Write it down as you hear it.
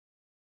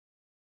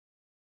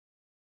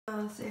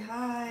Say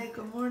hi,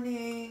 good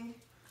morning.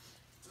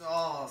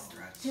 Oh,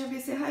 stretch. Tammy,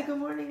 say hi, good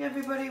morning,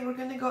 everybody. We're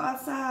gonna go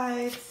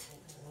outside.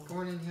 Good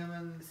morning,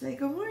 humans. Say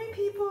good morning,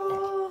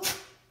 people.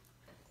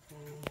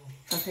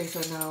 Okay, so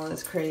now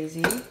it's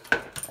crazy.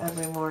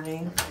 Every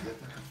morning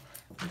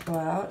we go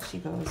out, she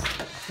goes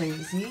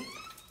crazy.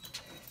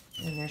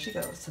 And there she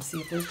goes to see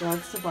if there's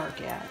dogs to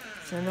bark at.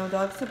 Is there no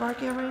dogs to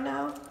bark at right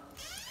now?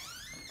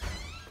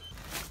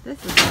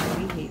 This is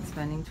why we hate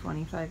spending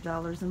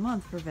 $25 a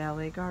month for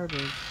valet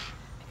garbage.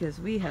 Because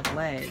we have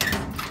legs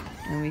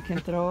and we can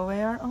throw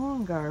away our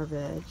own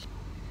garbage.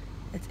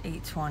 It's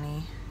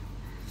 8:20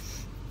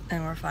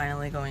 and we're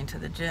finally going to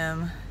the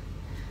gym.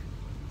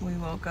 We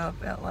woke up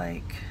at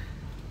like,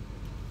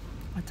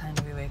 what time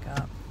did we wake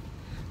up?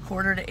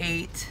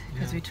 7:45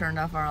 because we turned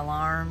off our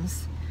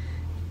alarms,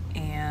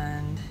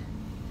 and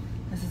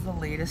this is the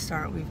latest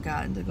start we've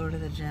gotten to go to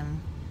the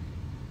gym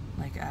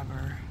like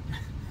ever.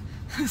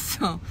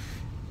 So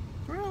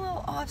we're a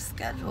little off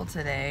schedule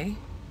today,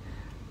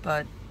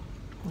 but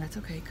that's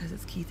okay because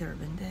it's Keith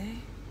Urban Day.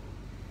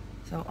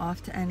 So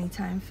off to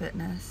Anytime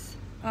Fitness.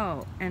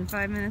 Oh, and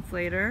 5 minutes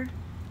later,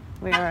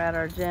 we are at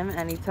our gym,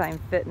 Anytime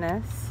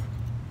Fitness.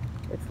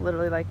 It's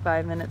literally like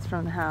 5 minutes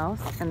from the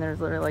house, and there's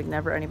literally like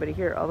never anybody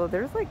here. Although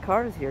there's like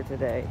cars here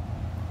today.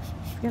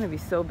 It's gonna be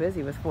so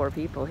busy with 4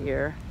 people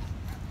here.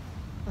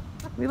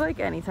 We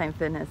like Anytime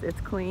Fitness. It's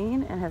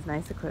clean and has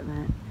nice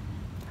equipment.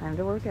 Time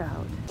to work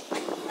out.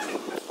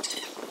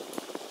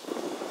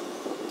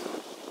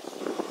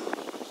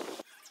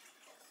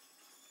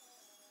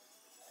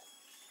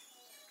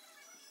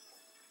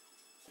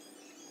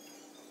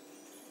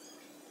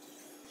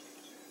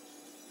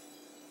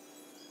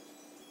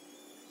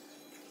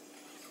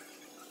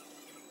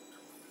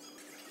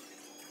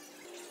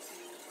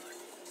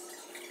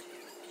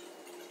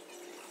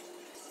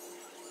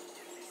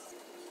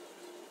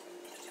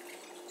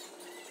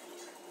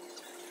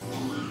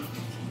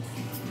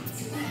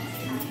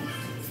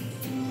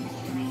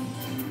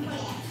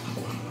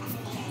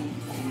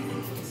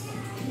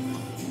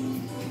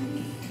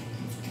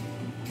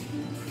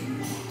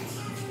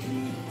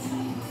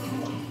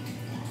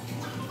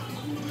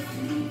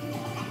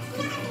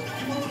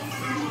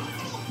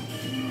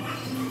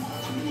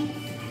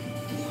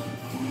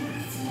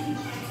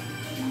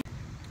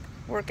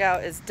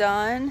 Workout is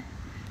done.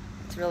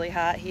 It's really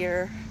hot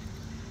here.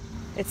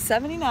 It's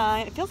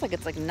 79. It feels like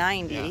it's like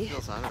 90. Yeah, it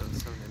feels hot.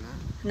 It's 79.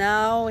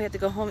 Now we have to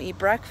go home, eat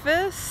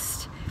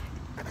breakfast,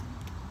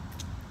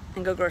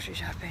 and go grocery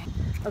shopping.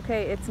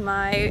 Okay, it's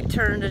my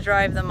turn to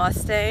drive the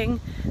Mustang.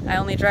 I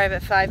only drive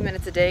it 5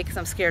 minutes a day because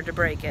I'm scared to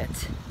break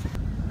it.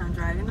 I'm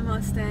driving the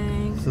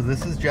Mustang. So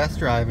this is Jess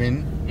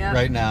driving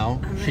right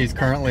now. She's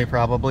currently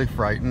probably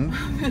frightened.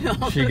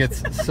 She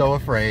gets so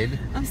afraid.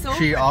 I'm so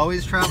She afraid.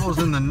 always travels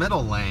in the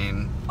middle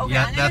lane. Okay,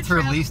 Yet that's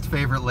her least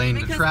favorite lane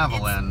to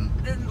travel in.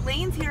 The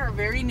lanes here are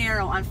very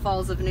narrow on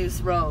Falls of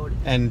Noose Road.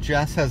 And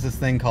Jess has this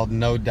thing called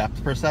no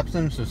depth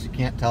perception, so she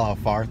can't tell how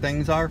far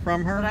things are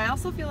from her. But I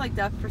also feel like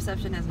depth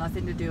perception has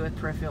nothing to do with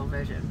peripheral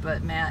vision.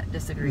 But Matt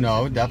disagrees.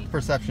 No, with depth me.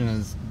 perception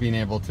is being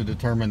able to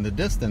determine the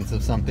distance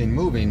of something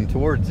moving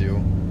towards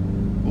you.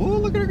 Ooh,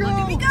 look at her go! Look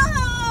at me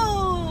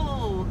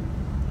go!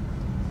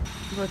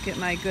 Look at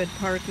my good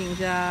parking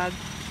job.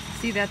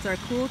 See, that's our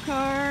cool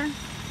car,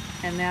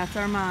 and that's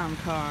our mom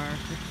car.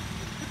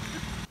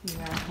 We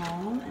are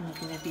home, and we're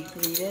going to be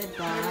greeted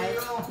by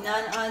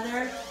none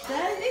other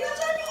than Big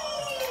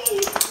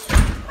Johnny!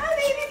 Hi,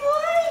 baby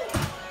boy!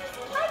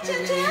 Hi,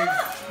 Chip-Chip!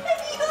 Hi,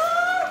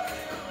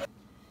 Beagle!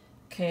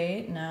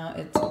 Okay, now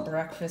it's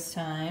breakfast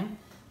time.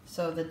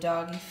 So the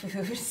doggy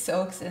food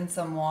soaks in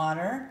some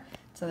water,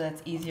 so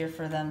that's easier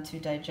for them to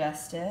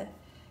digest it.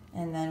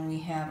 And then we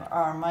have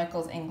our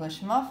Michael's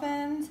English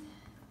muffins.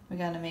 We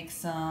got to make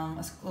a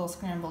little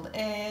scrambled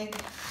egg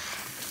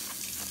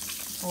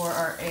for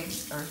our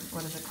eggs, or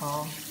what is it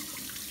called?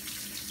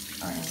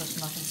 Our English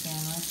muffin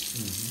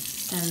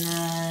sandwich. And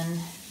then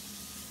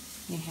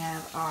we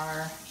have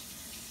our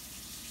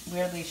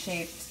weirdly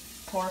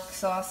shaped pork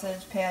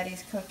sausage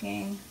patties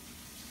cooking.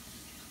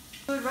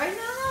 Food right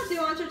now? Do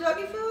you want your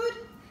doggy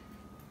food?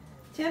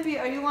 Champi,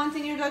 are you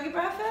wanting your doggy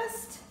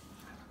breakfast?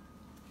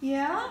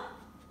 Yeah?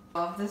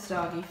 Love this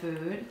doggy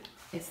food.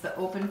 It's the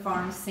Open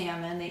Farm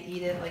salmon. They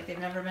eat it like they've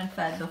never been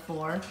fed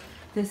before.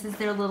 This is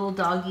their little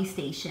doggy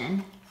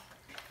station.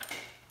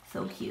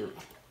 So cute.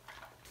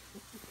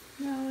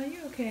 No, are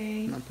you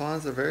okay? My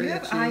paws are very itchy. You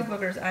have eye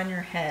boogers on your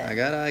head. I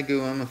got eye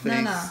goo on my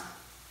face. No.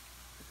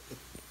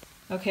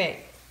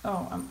 Okay.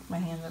 Oh, my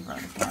hands are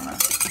burning the camera.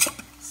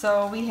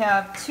 So we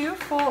have 2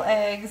 full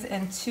eggs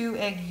and 2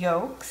 egg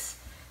yolks.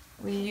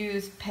 We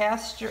use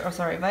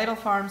Vital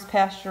Farms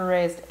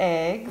pasture-raised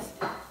eggs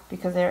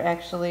because they're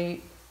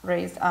actually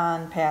raised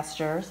on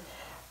pastures.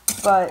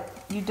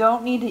 But you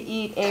don't need to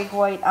eat egg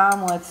white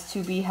omelets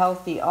to be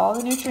healthy. All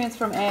the nutrients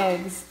from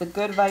eggs, the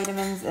good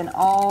vitamins, and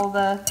all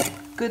the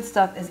good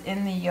stuff is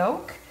in the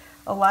yolk.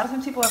 A lot of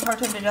times people have a hard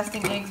time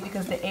digesting eggs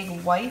because the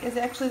egg white is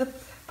actually the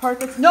part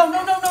that's... No!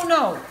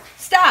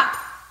 Stop!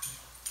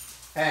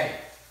 Hey.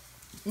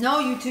 No,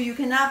 you two, you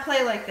cannot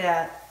play like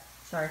that.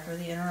 Sorry for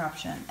the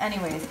interruption.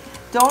 Anyways,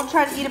 don't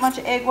try to eat a bunch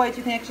of egg whites.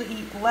 You can actually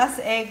eat less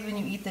eggs when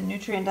you eat the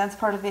nutrient-dense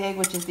part of the egg,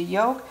 which is the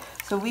yolk.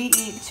 So we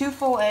eat 2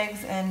 full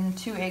eggs and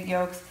 2 egg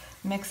yolks.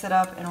 Mix it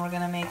up, and we're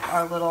gonna make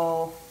our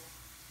little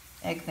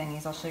egg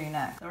thingies. I'll show you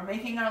next. So we're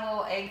making our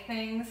little egg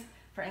things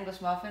for English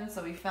muffins.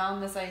 So we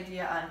found this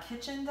idea on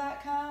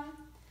kitchen.com,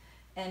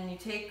 and you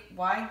take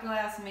wide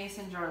glass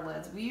mason jar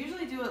lids. We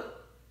usually do it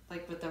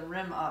like with the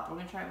rim up. We're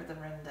gonna try it with the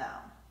rim down.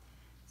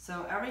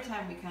 So every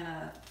time we kind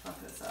of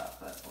fuck this up,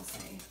 but we'll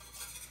see.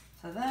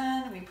 So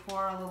then we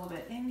pour a little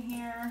bit in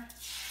here.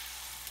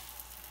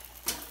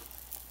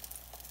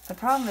 The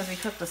problem is we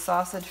cook the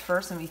sausage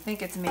first and we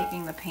think it's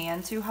making the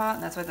pan too hot,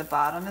 and that's why the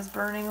bottom is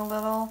burning a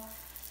little.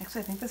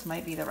 Actually, I think this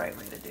might be the right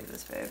way to do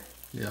this, babe.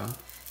 Yeah.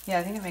 Yeah,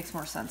 I think it makes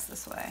more sense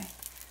this way.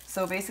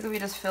 So basically we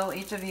just fill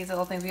each of these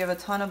little things. We have a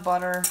ton of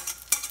butter.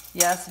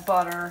 Yes,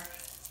 butter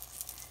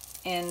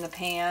in the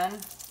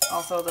pan.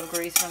 Also the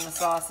grease from the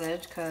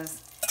sausage,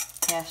 because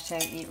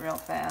hashtag eat real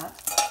fat.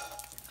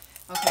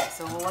 Okay,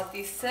 so we'll let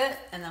these sit,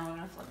 and then we're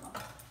gonna flip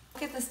them.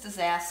 Look at this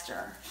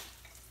disaster.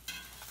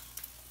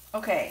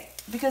 Okay,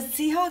 because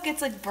see how it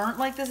gets like burnt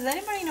like this? Does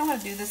anybody know how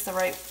to do this the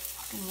right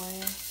fucking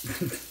way?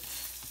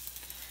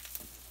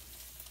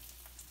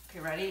 Okay,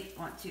 ready?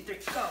 1, 2, 3,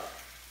 go.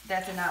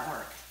 That did not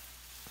work.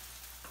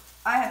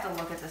 I have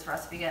to look at this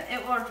recipe again.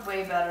 It worked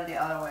way better the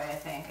other way, I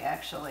think,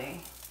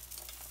 actually.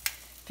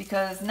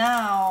 Because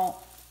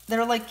now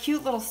they're like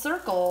cute little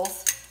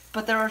circles,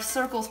 but there are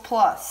circles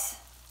plus.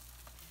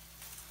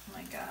 Oh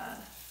my god.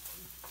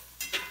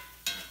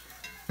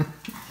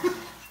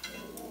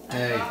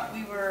 Hey. I thought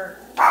we were,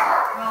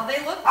 well, they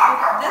look,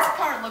 this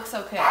part looks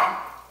okay.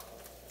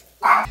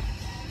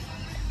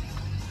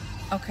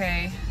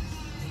 Okay,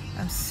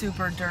 I'm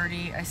super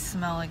dirty. I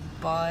smell like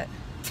butt.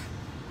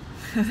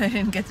 I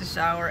didn't get to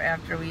shower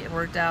after we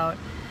worked out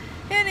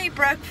and ate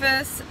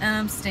breakfast, and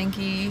I'm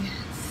stinky.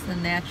 It's the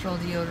natural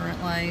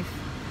deodorant life.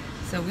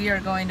 So we are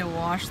going to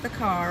wash the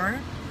car,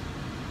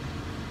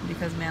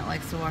 because Matt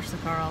likes to wash the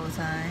car all the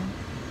time.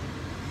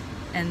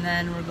 And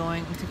then we're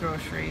going to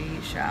grocery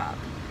shop.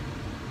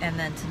 And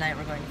then tonight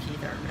we're going to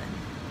Keith Urban.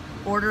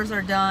 Orders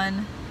are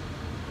done.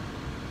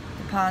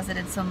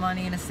 Deposited some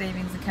money in a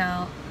savings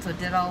account. So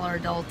did all our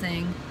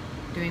adulting,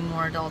 doing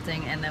more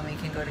adulting, and then we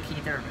can go to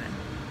Keith Urban.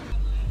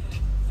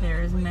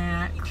 There's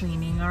Matt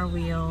cleaning our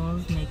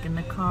wheels, making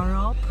the car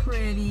all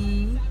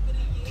pretty,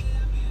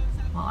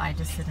 while I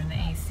just sit in the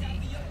AC.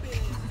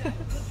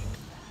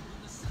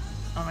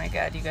 Oh my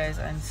god, you guys,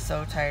 I'm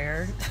so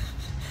tired.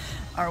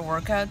 Our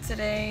workout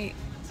today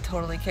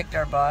totally kicked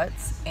our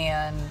butts,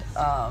 and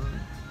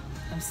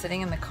I'm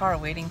sitting in the car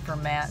waiting for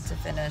Matt to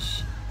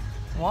finish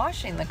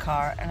washing the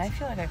car, and I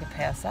feel like I could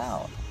pass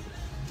out.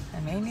 I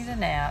may need a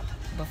nap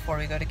before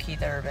we go to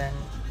Keith Urban.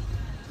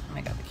 Oh my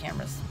god, the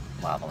camera's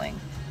wobbling.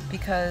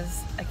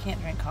 Because I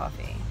can't drink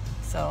coffee.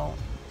 So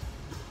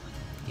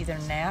either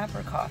nap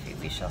or coffee,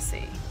 we shall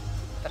see.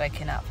 But I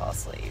cannot fall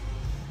asleep.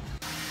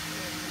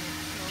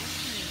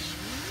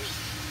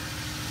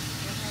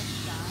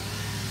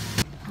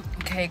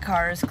 Okay,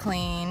 car is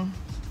clean.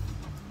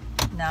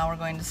 Now we're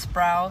going to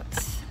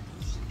Sprouts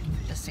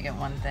just to get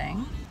one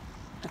thing.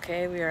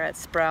 Okay, we are at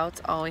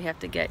Sprouts. All we have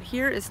to get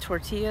here is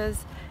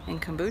tortillas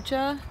and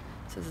kombucha.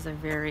 So this is a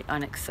very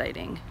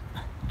unexciting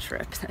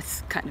trip.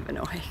 That's kind of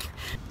annoying.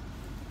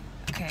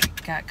 Okay,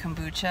 got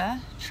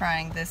kombucha.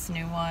 Trying this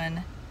new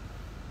one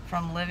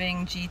from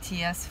Living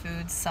GTS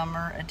Foods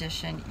Summer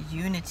Edition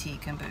Unity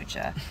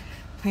Kombucha.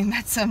 We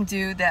met some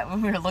dude that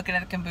when we were looking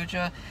at the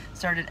kombucha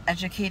started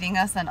educating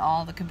us on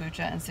all the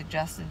kombucha and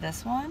suggested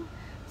this one.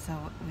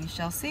 So we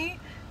shall see.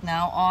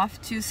 Now off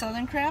to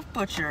Southern Craft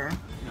Butcher.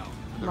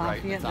 No,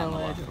 Lafayette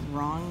Village,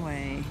 wrong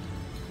way.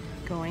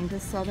 Going to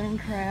Southern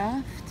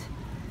Craft,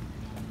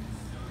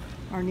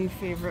 our new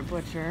favorite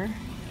butcher.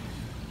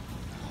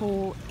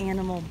 Whole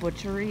animal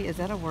butchery. Is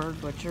that a word,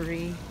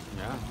 butchery?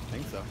 Yeah, I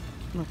think so.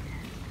 Look here.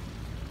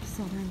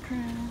 Southern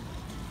Craft.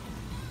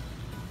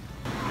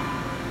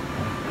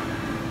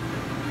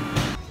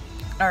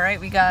 Alright,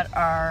 we got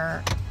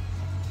our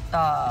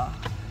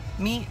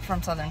meat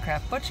from Southern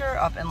Craft Butcher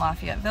up in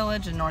Lafayette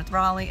Village in North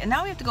Raleigh. And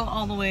now we have to go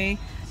all the way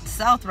to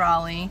South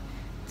Raleigh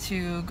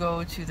to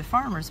go to the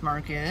farmer's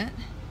market,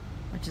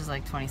 which is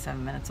like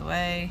 27 minutes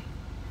away.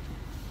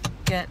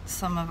 Get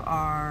some of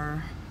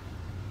our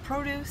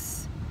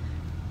produce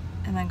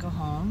and then go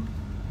home,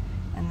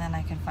 and then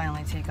I can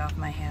finally take off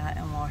my hat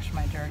and wash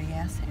my dirty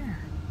ass hair.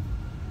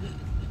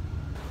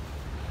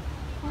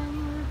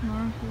 Farmer's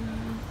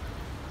market.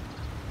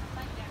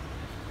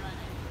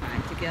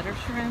 Time to get our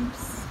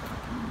shrimps.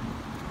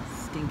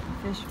 Stinky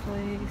fish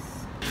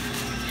place.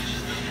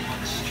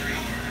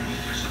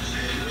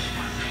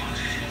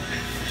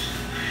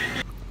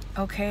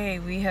 Okay,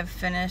 we have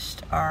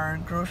finished our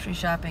grocery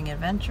shopping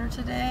adventure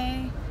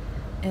today.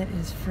 It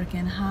is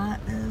freaking hot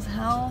as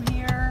hell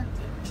here.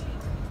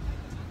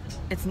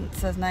 It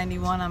says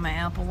 91 on my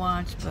Apple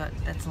Watch, but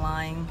that's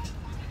lying.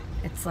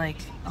 It's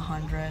like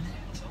 100.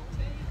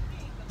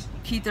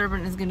 Keith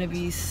Urban is gonna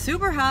be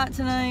super hot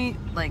tonight,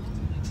 like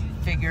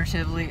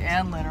figuratively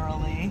and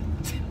literally.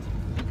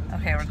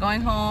 Okay, Okay, we're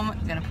going home,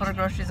 we're gonna put our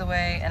groceries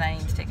away, and I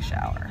need to take a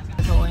shower.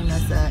 I totally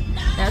missed that.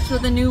 That's where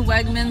the new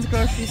Wegmans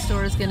grocery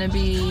store is gonna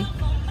be.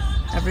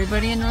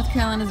 Everybody in North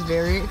Carolina is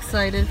very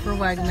excited for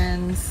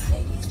Wegmans.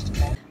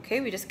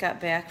 Okay, we just got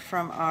back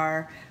from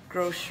our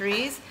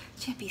groceries.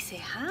 Chippy,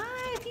 say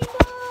hi,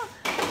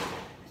 people.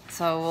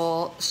 So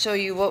we'll show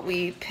you what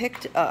we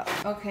picked up.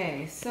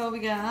 Okay, so we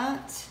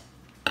got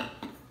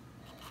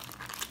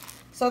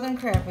Southern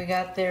Craft. We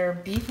got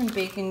their beef and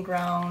bacon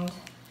ground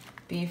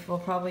beef. We'll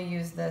probably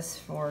use this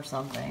for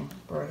something,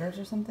 burgers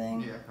or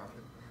something. Yeah,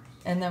 probably.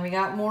 And then we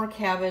got more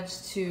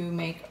cabbage to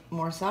make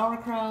more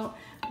sauerkraut.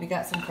 We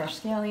got some fresh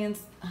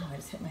scallions. Oh, I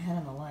just hit my head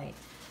on the light.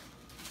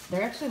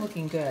 They're actually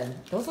looking good.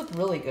 Those look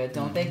really good,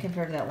 don't they,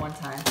 compared to that one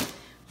time?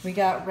 We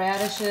got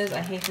radishes. I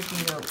hate that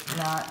these are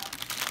not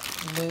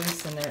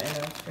loose and they're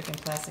in a freaking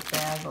plastic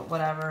bag, but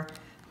whatever.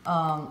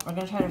 We're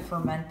gonna try to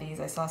ferment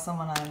these. I saw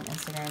someone on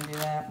Instagram do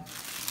that.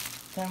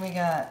 Then we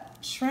got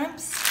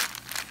shrimps,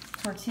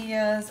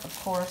 tortillas, of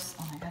course.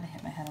 Oh, I gotta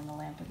hit my head on the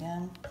lamp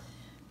again.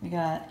 We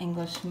got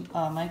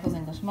Michael's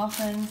English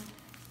muffins,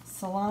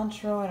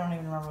 cilantro. I don't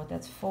even remember what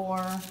that's for.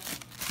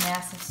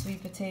 Massive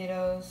sweet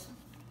potatoes.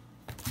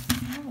 I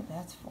don't know what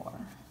that's for.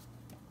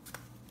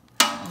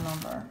 I don't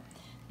remember.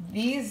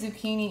 These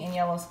zucchini and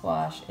yellow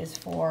squash is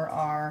for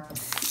our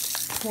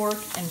pork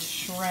and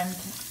shrimp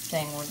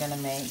thing we're gonna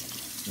make.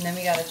 And then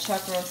we got a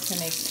chuck roast to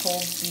make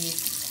pulled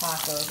beef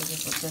tacos, which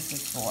is what this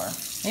is for.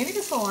 Maybe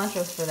the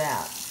cilantro's for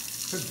that.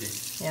 Could be.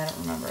 Yeah, I don't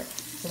remember it.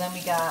 So then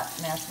we got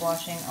mass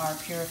washing our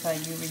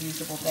Purified U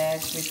reusable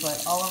bags. We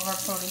put all of our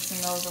produce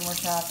in those when we're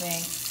chopping,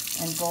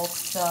 and bulk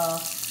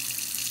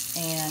stuff,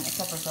 and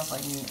except for stuff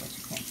like meat, which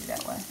you can't do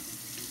that way.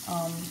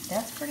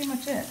 That's pretty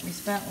much it. We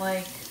spent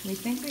we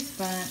think we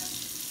spent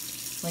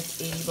like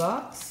 80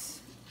 bucks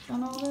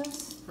on all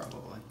this.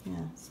 Probably.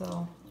 Yeah,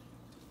 so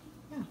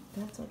yeah,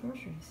 that's our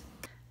groceries.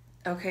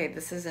 Okay,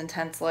 this is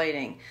intense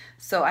lighting.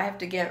 So I have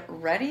to get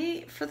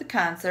ready for the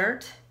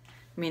concert,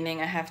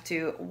 meaning I have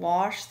to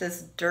wash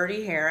this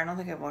dirty hair. I don't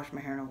think I've washed my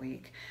hair in a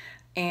week.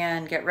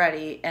 And get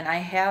ready. And I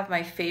have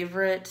my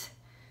favorite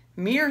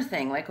mirror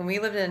thing. Like when we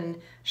lived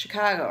in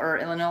Chicago or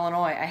in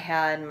Illinois, I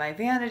had my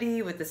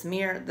vanity with this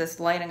mirror, this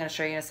light I'm going to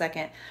show you in a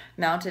second,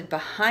 mounted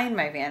behind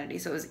my vanity,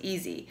 so it was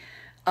easy.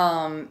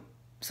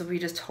 So we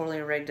just totally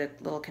rigged a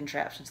little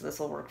contraption, so this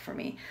will work for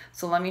me.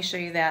 So let me show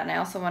you that, and I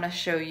also want to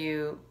show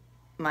you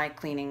my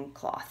cleaning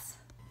cloths.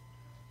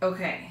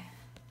 Okay,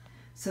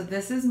 so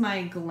this is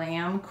my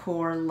Glam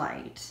Core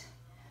light.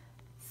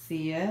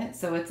 See it?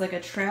 So it's like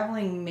a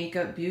traveling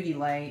makeup beauty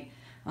light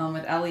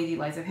with LED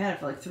lights. I've had it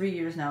for like 3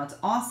 years now. It's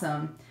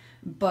awesome.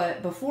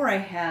 But before I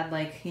had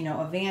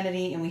a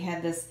vanity, and we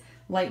had this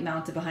light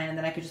mounted behind it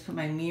that I could just put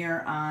my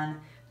mirror on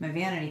my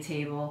vanity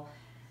table.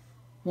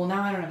 Well,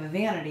 now I don't have a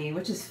vanity,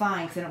 which is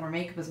fine because I don't wear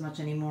makeup as much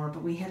anymore,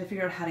 but we had to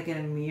figure out how to get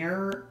a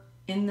mirror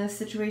in this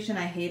situation.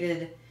 I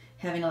hated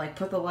having to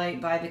put the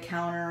light by the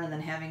counter and then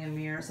having a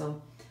mirror.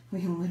 So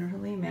we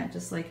literally, Matt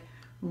just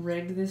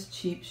rigged this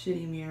cheap,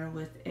 shitty mirror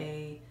with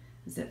a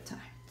zip tie.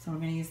 So we're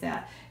gonna use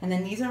that. And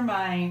then these are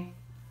my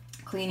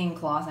cleaning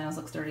cloths. I know this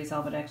looks dirty as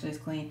hell, but it actually is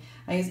clean.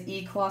 I use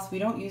e-cloths. We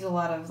don't use a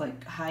lot of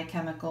high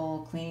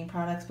chemical cleaning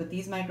products, but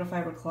these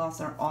microfiber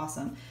cloths are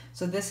awesome.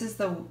 So this is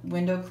the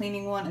window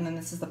cleaning one, and then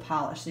this is the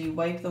polish. So you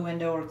wipe the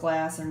window or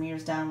glass or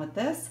mirrors down with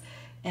this,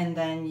 and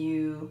then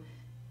you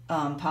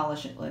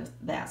polish it with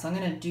that. So I'm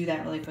going to do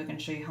that really quick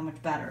and show you how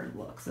much better it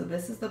looks. So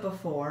this is the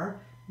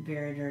before,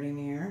 very dirty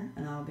mirror,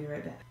 and I'll be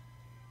right back.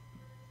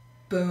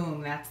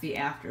 Boom, that's the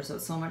after, so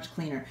it's so much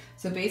cleaner.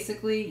 So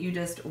basically you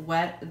just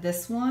wet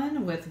this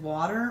one with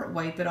water,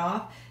 wipe it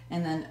off,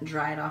 and then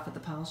dry it off with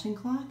the polishing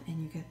cloth,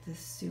 and you get this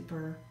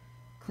super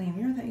clean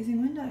mirror without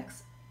using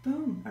Windex.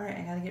 Boom. All right,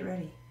 I gotta get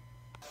ready.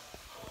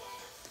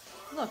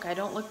 Look, I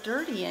don't look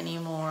dirty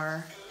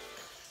anymore.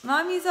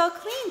 Mommy's all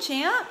clean,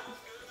 champ.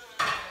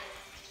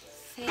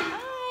 Say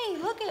hi.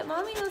 Look at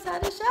Mommy knows how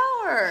to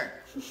shower.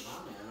 Mommy,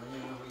 I don't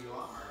even know who you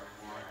are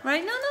anymore.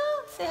 Right, no?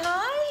 Say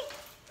hi.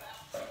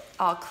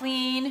 All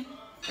clean.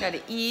 Got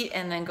to eat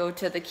and then go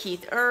to the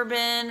Keith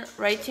Urban.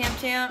 Right, Champ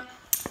Champ?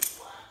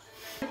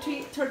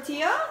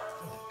 Tortilla?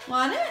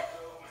 Want it?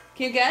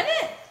 Can you get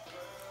it?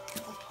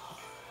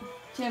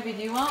 Champy,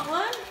 do you want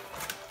one?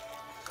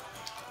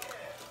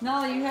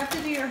 No, you have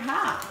to do your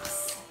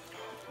hops.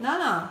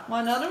 No.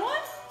 Want another one?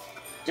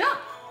 Jump.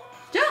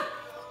 Jump.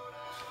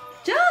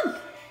 Jump.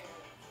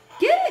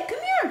 Get it. Come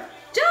here.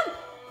 Jump.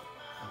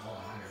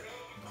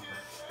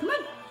 Come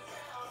on.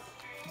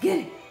 Get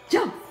it.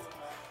 Jump.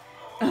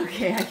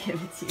 Okay, I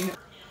give it to you.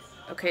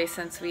 Okay,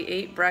 since we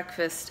ate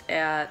breakfast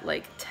at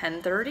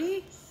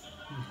 10:30,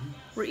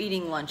 we're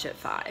eating lunch at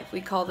 5.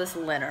 We call this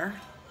dinner.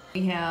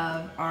 We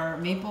have our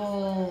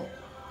maple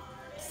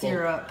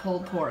syrup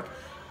pulled pork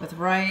with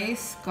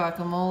rice,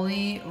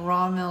 guacamole,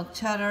 raw milk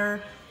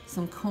cheddar,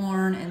 some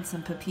corn, and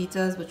some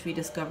pepitas, which we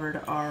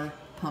discovered are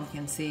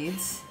pumpkin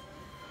seeds.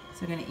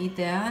 So we're gonna eat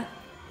that,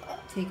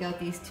 take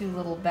out these two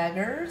little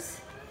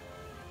beggars,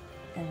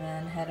 and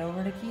then head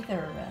over to Keith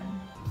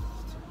Urban.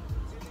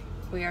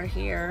 We are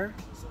here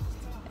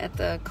at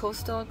the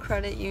Coastal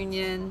Credit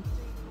Union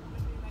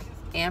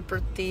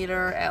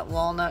Amphitheater at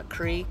Walnut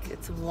Creek.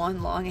 It's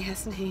one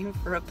long-ass name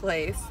for a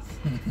place.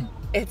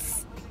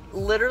 It's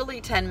literally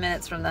 10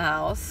 minutes from the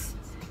house.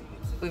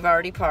 We've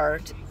already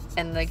parked,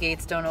 and the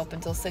gates don't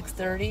open till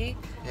 6:30.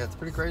 Yeah, it's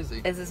pretty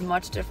crazy. This is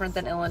much different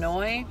than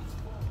Illinois.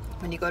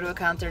 When you go to a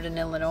concert in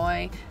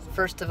Illinois,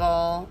 first of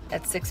all,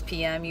 at 6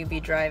 p.m. you'd be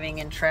driving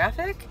in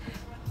traffic,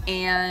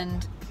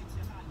 and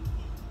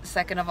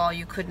second of all,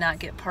 you could not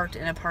get parked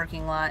in a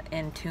parking lot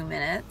in 2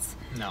 minutes.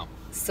 No.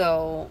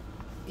 So,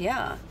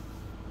 yeah,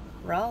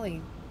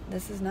 Raleigh,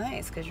 this is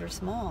nice because you're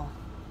small.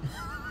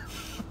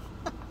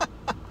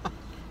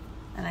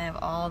 And I have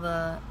all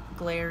the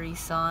glary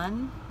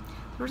sun.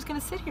 We're just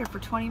gonna sit here for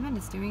 20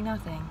 minutes doing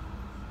nothing.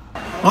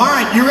 All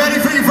right, you ready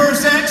for your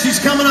first act? She's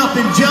coming up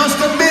in just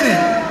a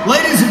minute.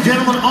 Ladies and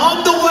gentlemen,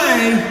 on the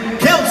way,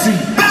 Kelsey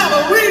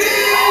Ballerini!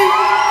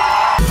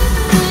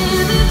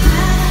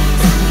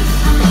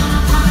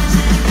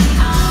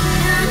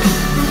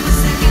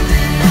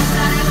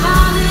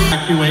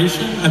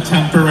 Evacuation, a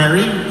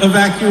temporary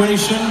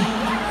evacuation.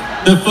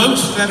 The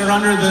folks that are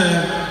under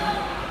the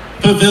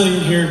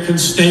pavilion here can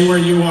stay where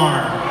you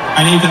are.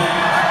 I need to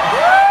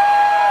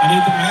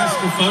ask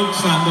the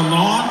folks on the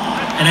lawn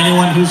and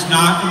anyone who's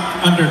not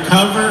under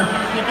cover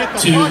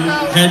to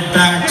head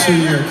back to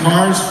your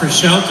cars for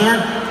shelter,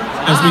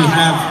 as we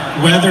have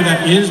weather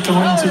that is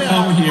going to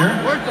come here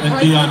and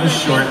be on us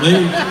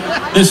shortly.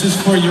 This is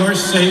for your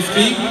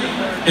safety.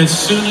 As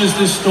soon as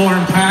this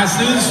storm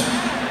passes,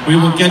 we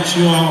will get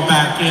you all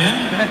back in.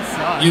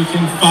 You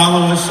can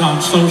follow us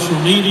on social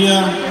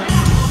media.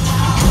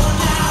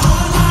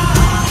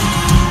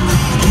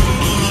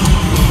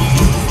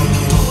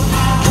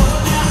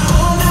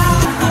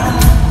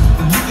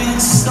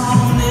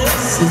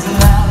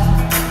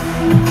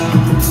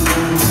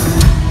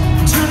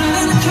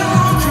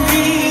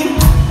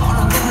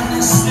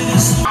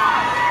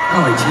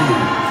 Oh, gee.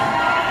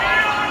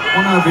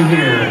 One over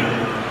here.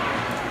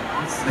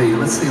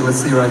 Let's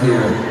see right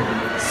here.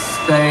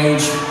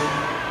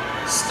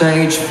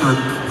 Stage for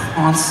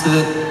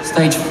concert,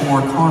 stage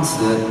 4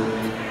 concert,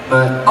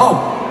 but, oh,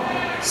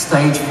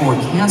 stage 4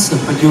 cancer,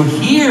 but you're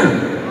here.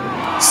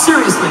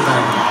 Seriously,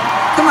 baby.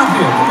 Come up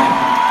here, come on.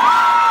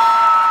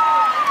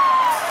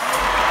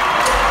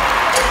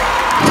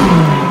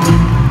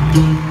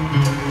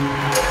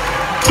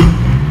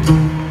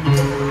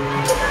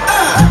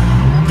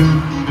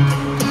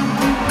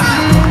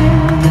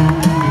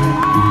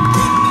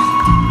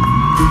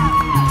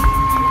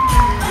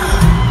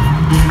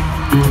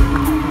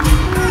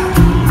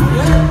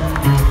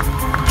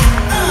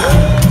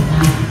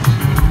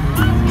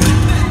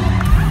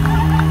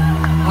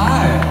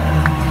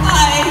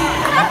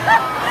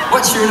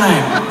 What's your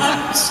name?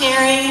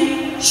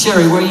 Sherry.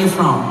 Sherry, where are you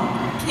from?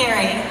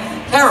 Carrie.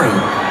 Carrie.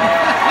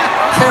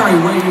 Carrie,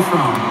 where are you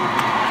from?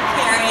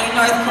 Carrie,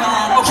 North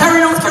Carolina. Oh,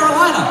 Carrie, North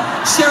Carolina.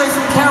 Sherry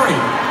from Carrie.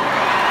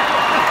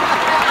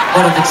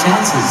 What are the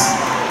chances?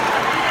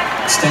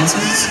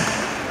 Chances?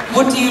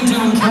 What do you do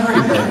in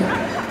Carrie, baby?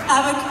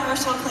 I have a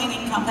commercial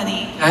cleaning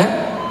company. Okay.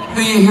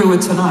 Who are you here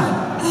with tonight?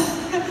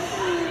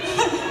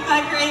 My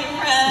great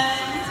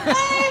friends.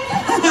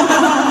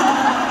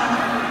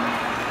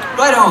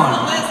 Right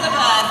on. Elizabeth.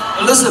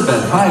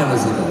 Elizabeth. Hi,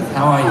 Elizabeth.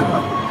 How are you?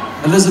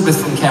 Elizabeth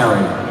from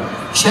Carrie.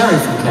 Sherry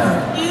from Carrie.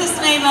 You just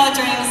made my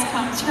dreams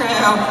come true.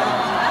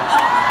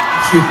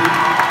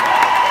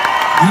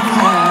 You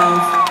have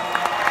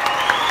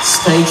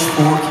stage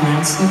 4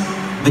 cancer,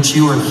 but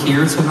you are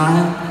here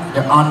tonight?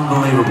 You're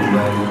unbelievable,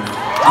 baby.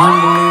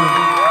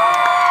 Unbelievable.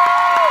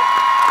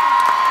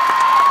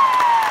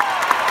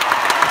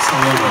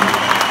 Absolutely.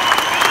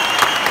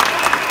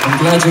 I'm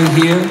glad you're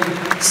here,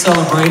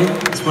 celebrating.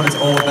 That's what it's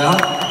all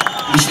about.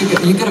 Let's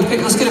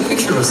get a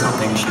picture of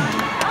something.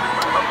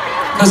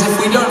 Because if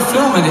we don't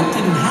film it, it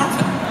didn't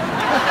happen.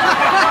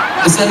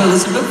 Is that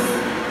Elizabeth?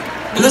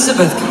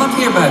 Elizabeth, come up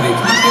here, baby.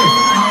 Come up here.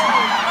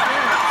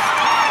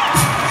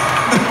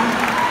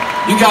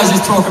 You guys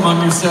just talk among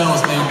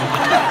yourselves, man.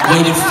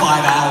 Waited 5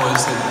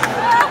 hours.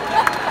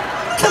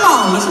 Come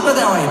on, Elizabeth.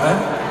 How are you,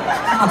 baby?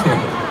 Come up here.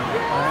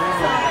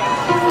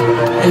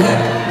 Hey.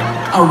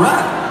 All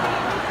right.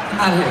 Come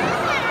out here.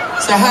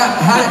 So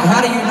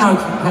how do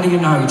you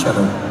know each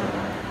other?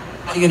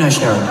 How do you know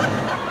Sharon? We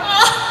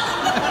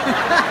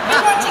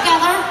work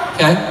together.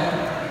 Okay.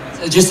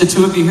 So just the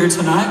two of you here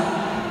tonight?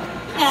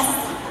 Yes.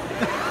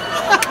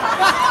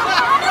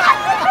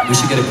 We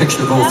should get a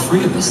picture of all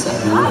 3 of us.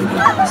 That'd be really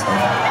good. So, let's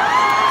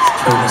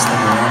turn this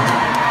thing around.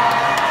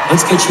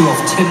 Let's get you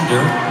off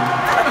Tinder.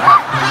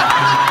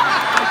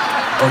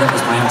 Oh, that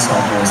was my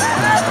inside voice.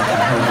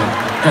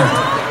 Here,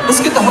 let's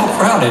get the whole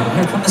crowd in.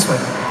 Here, come this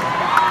way.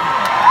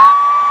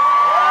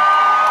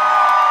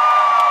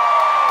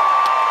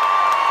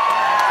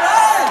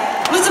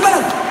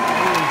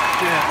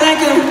 Thank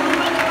you.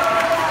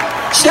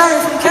 Sherry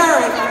from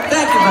Carrie.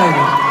 Thank you,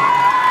 baby.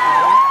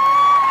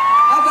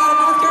 How about in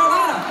North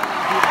Carolina?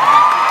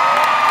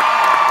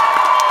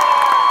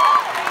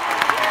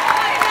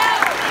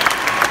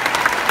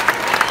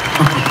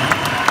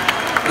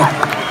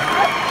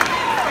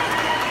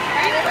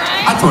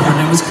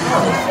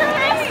 Sherry.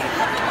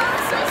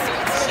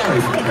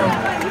 Sherry from Carol.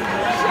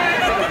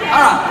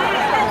 All right.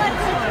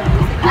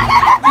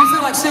 Do you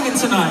feel like singing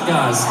tonight,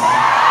 guys?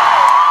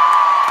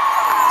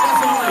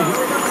 Definitely.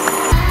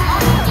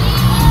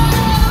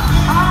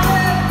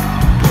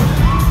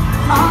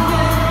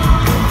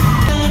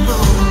 Here we go.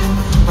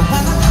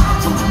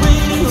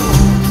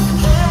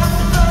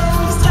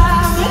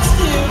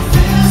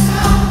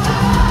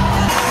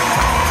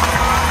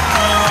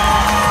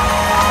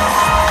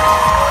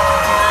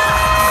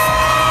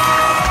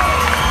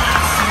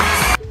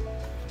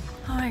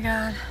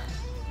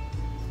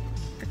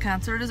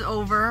 Concert is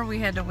over. We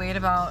had to wait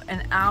about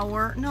an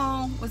hour.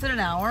 No, was it an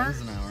hour? It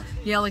was an hour.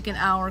 Yeah, like an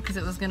hour because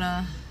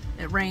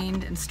it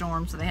rained and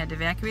stormed, so they had to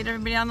evacuate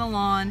everybody on the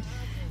lawn,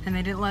 and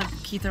they didn't let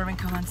Keith Urban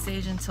come on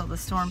stage until the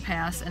storm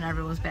passed and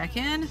everyone was back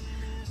in.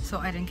 So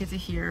I didn't get to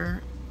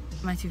hear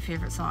my two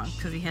favorite songs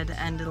because he had to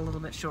end it a little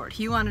bit short.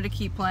 He wanted to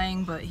keep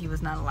playing, but he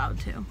was not allowed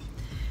to.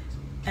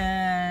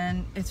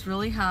 And it's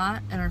really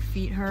hot and our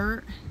feet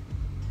hurt,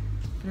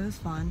 but it was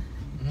fun.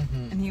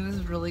 And he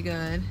was really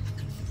good.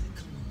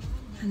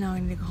 And now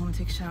I need to go home and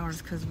take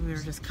showers because we were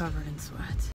just covered in sweat.